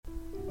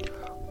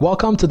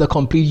Welcome to the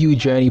Complete You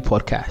Journey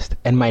podcast,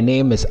 and my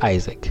name is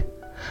Isaac.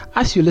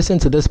 As you listen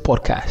to this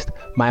podcast,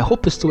 my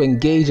hope is to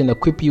engage and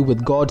equip you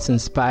with God's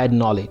inspired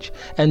knowledge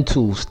and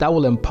tools that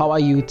will empower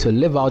you to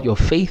live out your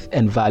faith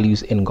and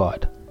values in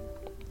God.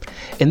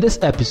 In this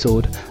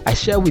episode, I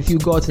share with you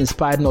God's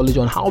inspired knowledge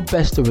on how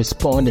best to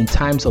respond in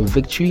times of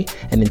victory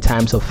and in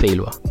times of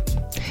failure.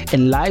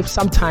 In life,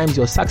 sometimes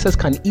your success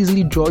can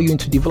easily draw you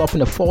into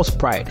developing a false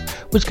pride,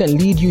 which can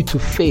lead you to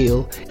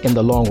fail in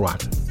the long run.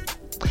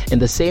 In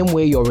the same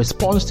way, your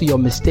response to your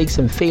mistakes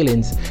and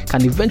failings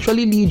can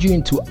eventually lead you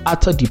into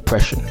utter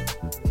depression.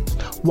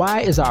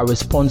 Why is our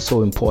response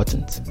so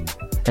important?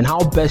 And how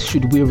best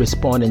should we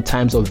respond in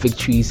times of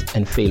victories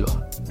and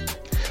failure?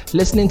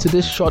 Listening to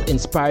this short,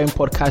 inspiring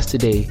podcast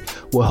today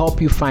will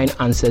help you find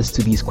answers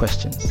to these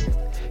questions.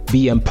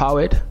 Be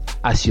empowered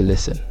as you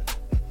listen.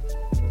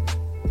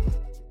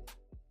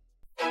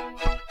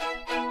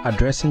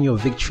 Addressing your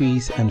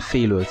victories and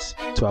failures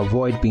to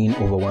avoid being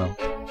overwhelmed.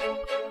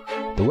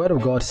 The Word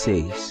of God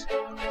says,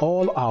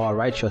 "All our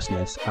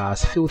righteousness are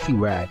as filthy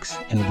rags,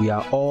 and we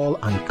are all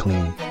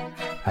unclean."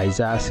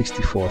 Isaiah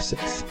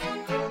 64:6.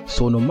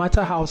 So no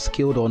matter how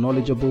skilled or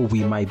knowledgeable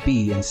we might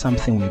be in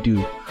something we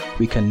do,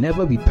 we can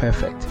never be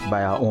perfect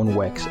by our own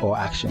works or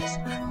actions.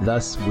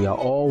 Thus, we are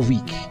all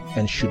weak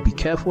and should be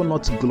careful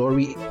not to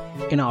glory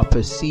in our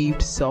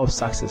perceived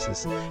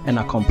self-successes and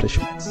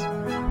accomplishments.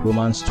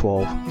 Romans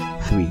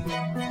 12:3.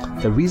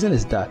 The reason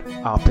is that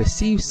our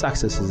perceived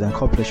successes and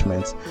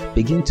accomplishments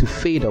begin to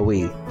fade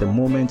away the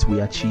moment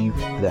we achieve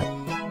them.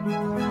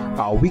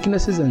 Our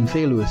weaknesses and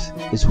failures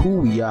is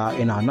who we are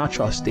in our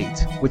natural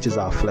state, which is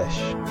our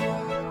flesh.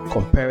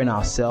 Comparing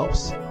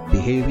ourselves,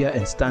 behavior,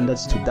 and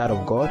standards to that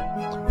of God,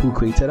 who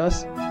created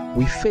us,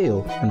 we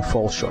fail and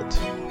fall short.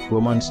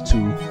 Romans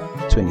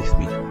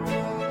 2:23.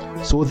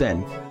 So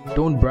then,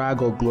 don't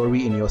brag or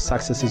glory in your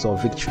successes or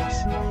victories.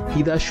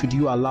 Neither should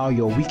you allow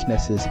your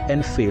weaknesses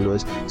and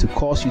failures to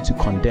cause you to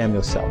condemn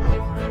yourself.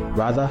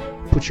 Rather,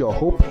 put your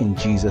hope in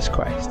Jesus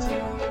Christ.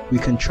 We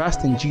can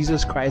trust in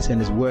Jesus Christ and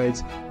His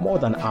words more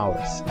than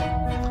ours.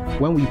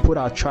 When we put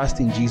our trust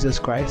in Jesus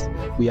Christ,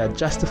 we are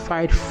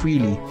justified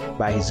freely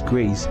by His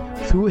grace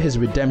through His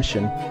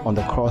redemption on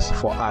the cross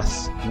for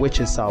us,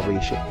 which is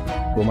salvation.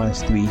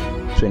 Romans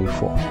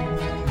 3:24.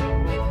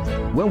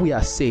 When we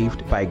are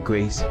saved by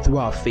grace through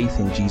our faith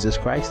in Jesus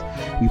Christ,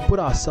 we put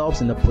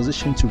ourselves in a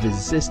position to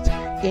resist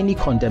any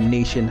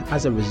condemnation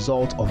as a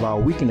result of our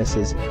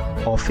weaknesses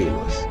or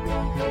failures.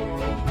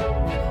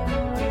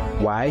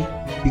 Why?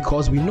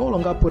 Because we no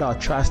longer put our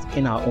trust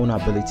in our own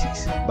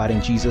abilities, but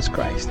in Jesus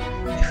Christ.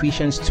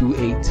 Ephesians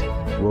 2:8,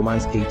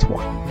 Romans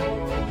 8:1.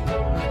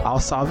 Our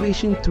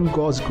salvation through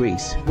God's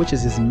grace, which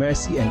is His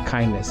mercy and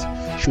kindness,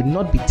 should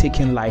not be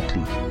taken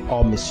lightly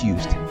or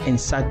misused, in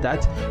such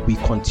that we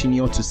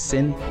continue to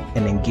sin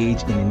and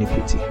engage in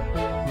iniquity.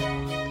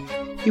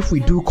 If we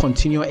do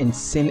continue in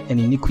sin and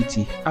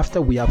iniquity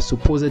after we have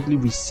supposedly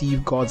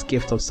received God's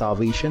gift of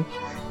salvation,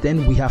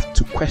 then we have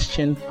to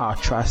question our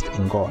trust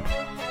in God.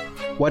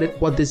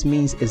 What this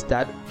means is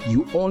that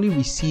you only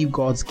receive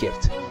God's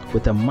gift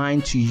with a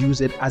mind to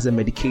use it as a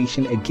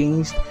medication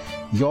against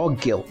your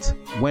guilt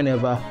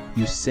whenever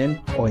you sin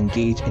or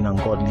engage in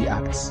ungodly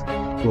acts.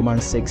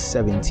 Romans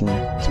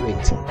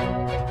 6:17-18.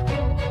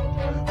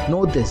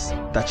 Know this,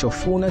 that your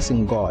fullness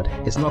in God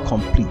is not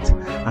complete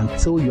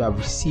until you have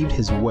received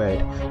His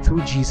word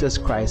through Jesus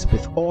Christ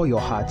with all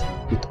your heart,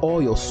 with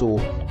all your soul,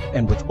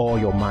 and with all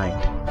your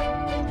mind.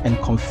 And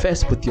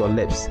confess with your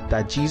lips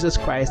that Jesus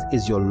Christ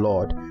is your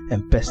Lord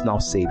and personal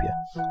Savior.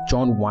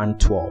 John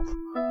 1:12,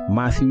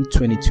 Matthew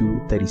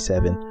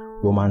 22:37,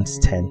 Romans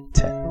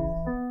 10:10.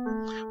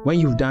 When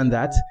you've done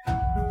that,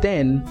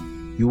 then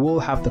you will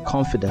have the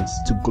confidence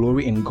to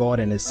glory in God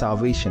and His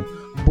salvation,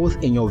 both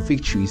in your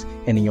victories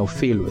and in your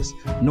failures,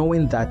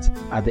 knowing that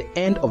at the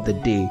end of the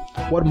day,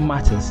 what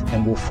matters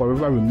and will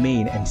forever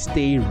remain and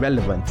stay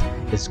relevant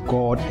is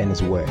God and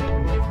His Word.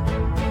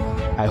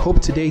 I hope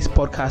today's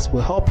podcast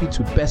will help you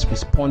to best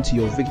respond to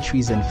your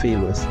victories and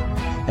failures,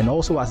 and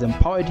also has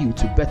empowered you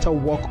to better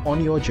walk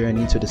on your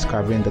journey to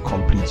discovering the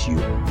complete you.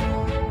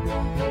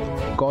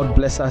 God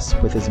bless us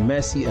with His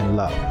mercy and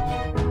love.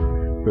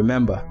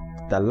 Remember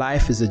that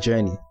life is a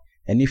journey,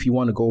 and if you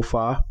want to go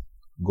far,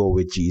 go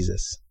with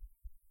Jesus.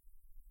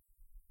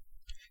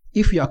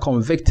 If you are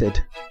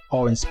convicted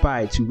or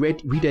inspired to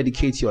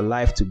rededicate your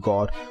life to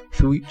God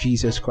through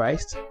Jesus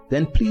Christ,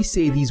 then please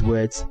say these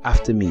words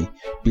after me,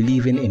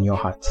 believing in your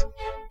heart.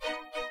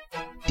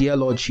 Dear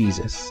Lord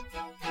Jesus,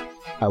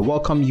 I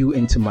welcome you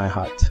into my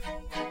heart.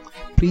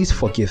 Please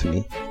forgive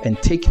me and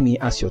take me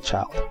as your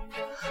child.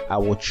 I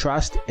will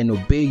trust and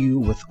obey you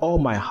with all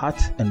my heart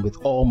and with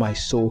all my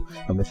soul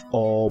and with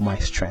all my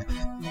strength.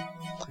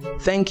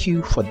 Thank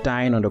you for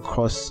dying on the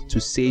cross to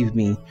save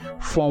me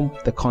from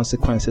the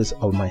consequences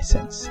of my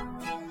sins.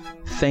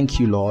 Thank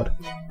you, Lord,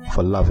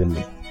 for loving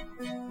me.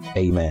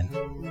 Amen.